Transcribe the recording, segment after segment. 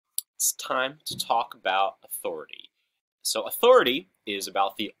It's time to talk about authority. So authority is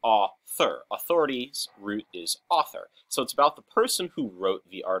about the author. Authority's root is author. So it's about the person who wrote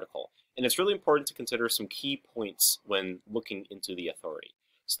the article. And it's really important to consider some key points when looking into the authority.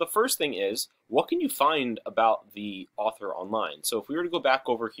 So the first thing is, what can you find about the author online? So if we were to go back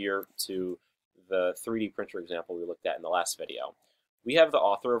over here to the 3D printer example we looked at in the last video, we have the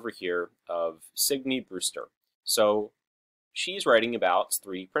author over here of Signe Brewster. So she's writing about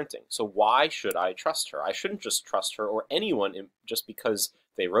 3D printing. So why should I trust her? I shouldn't just trust her or anyone just because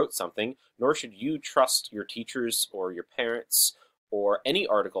they wrote something, nor should you trust your teachers or your parents or any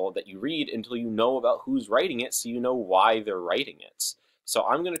article that you read until you know about who's writing it so you know why they're writing it. So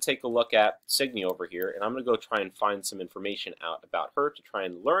I'm going to take a look at Signe over here, and I'm going to go try and find some information out about her to try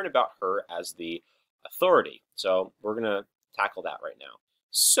and learn about her as the authority. So we're going to tackle that right now.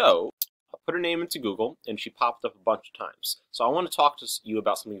 So I put her name into Google, and she popped up a bunch of times. So I want to talk to you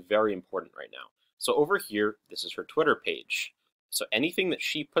about something very important right now. So over here, this is her Twitter page. So anything that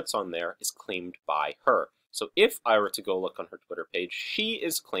she puts on there is claimed by her. So if I were to go look on her Twitter page, she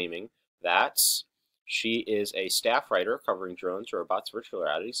is claiming that she is a staff writer covering drones, robots, virtual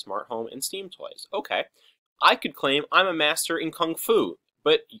reality, smart home, and STEAM toys. Okay, I could claim I'm a master in Kung Fu,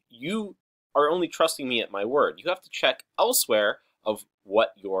 but you are only trusting me at my word. You have to check elsewhere of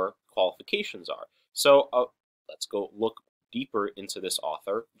what your qualifications are. So let's go look deeper into this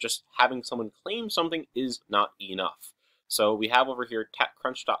author. Just having someone claim something is not enough. So we have over here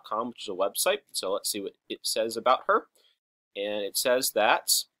techcrunch.com, which is a website. So let's see what it says about her. And it says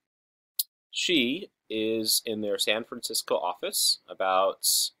that she is in their San Francisco office about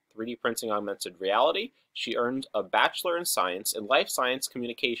 3D printing augmented reality. She earned a Bachelor in Science in Life Science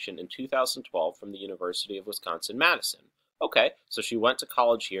Communication in 2012 from the University of Wisconsin-Madison. Okay, so she went to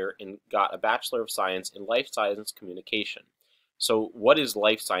college here and got a Bachelor of Science in Life Science Communication. So what is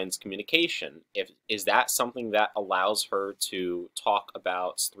life science communication? Is that something that allows her to talk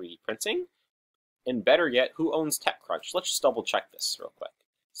about 3D printing? And better yet, who owns TechCrunch? Let's just double check this real quick.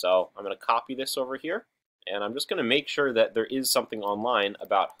 So I'm going to copy this over here, and I'm just going to make sure that there is something online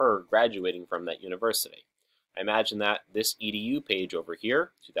about her graduating from that university. I imagine that this EDU page over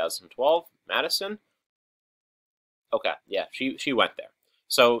here, 2012, Madison. Okay, yeah, she went there.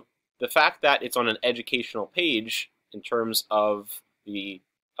 So the fact that it's on an educational page in terms of the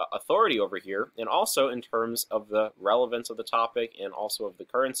authority over here, and also in terms of the relevance of the topic and also of the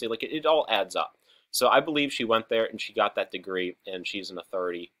currency, like it all adds up. So I believe she went there and she got that degree, and she's an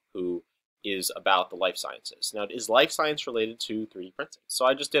authority who is about the life sciences. Now, is life science related to 3D printing? So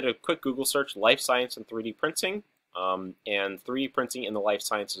I just did a quick Google search, life science and 3D printing, and 3D printing in the life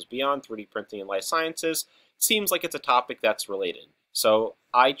sciences beyond, 3D printing in life sciences. Seems like it's a topic that's related. So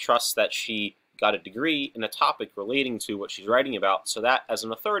I trust that she got a degree in a topic relating to what she's writing about, so that as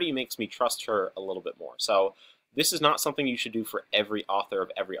an authority makes me trust her a little bit more. So this is not something you should do for every author of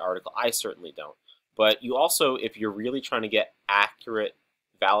every article. I certainly don't. But you also, if you're really trying to get accurate,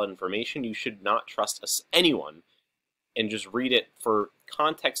 valid information, you should not trust anyone and just read it for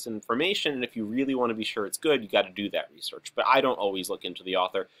context and information. And if you really want to be sure it's good, you got to do that research. But I don't always look into the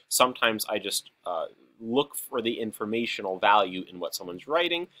author. Sometimes I just look for the informational value in what someone's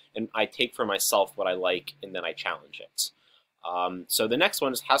writing, and I take for myself what I like, and then I challenge it. So the next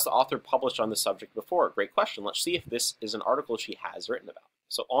one is, has the author published on the subject before? Great question. Let's see if this is an article she has written about.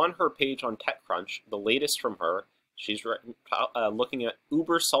 So on her page on TechCrunch, the latest from her, she's written, looking at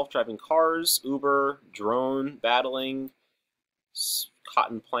Uber self-driving cars, Uber drone battling,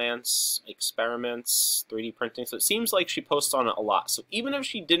 cotton plants, experiments, 3D printing. So it seems like she posts on it a lot. So even if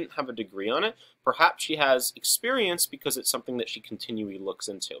she didn't have a degree on it, perhaps she has experience because it's something that she continually looks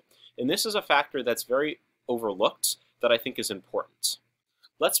into. And this is a factor that's very overlooked that I think is important.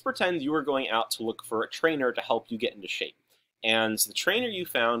 Let's pretend you were going out to look for a trainer to help you get into shape. And the trainer you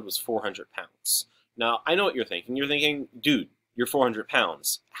found was 400 pounds. Now, I know what you're thinking. You're thinking, dude, you're 400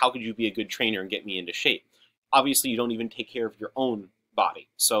 pounds. How could you be a good trainer and get me into shape? Obviously, you don't even take care of your own body.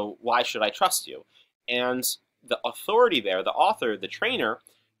 So why should I trust you? And the authority there, the author, the trainer,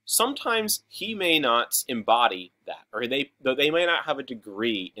 sometimes he may not embody that, or they may not have a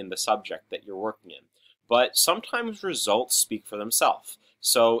degree in the subject that you're working in. But sometimes results speak for themselves.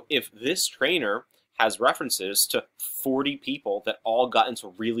 So if this trainer has references to 40 people that all got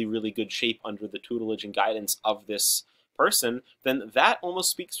into really, really good shape under the tutelage and guidance of this person, then that almost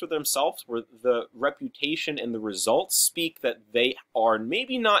speaks for themselves, where the reputation and the results speak that they are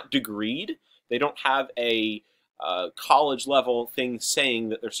maybe not degreed, they don't have a college level thing saying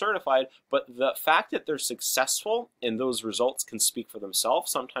that they're certified, but the fact that they're successful and those results can speak for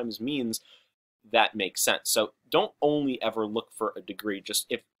themselves sometimes means that makes sense. So don't only ever look for a degree. Just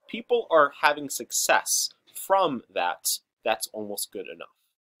if people are having success from that, that's almost good enough.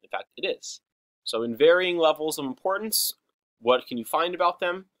 In fact, it is. So in varying levels of importance, what can you find about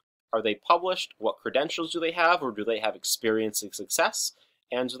them? Are they published? What credentials do they have, or do they have experience and success?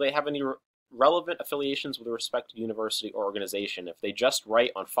 And do they have any relevant affiliations with a respective university or organization? If they just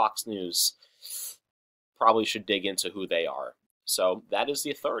write on Fox News, probably should dig into who they are. So that is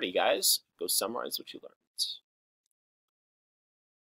the authority, guys. Go summarize what you learned.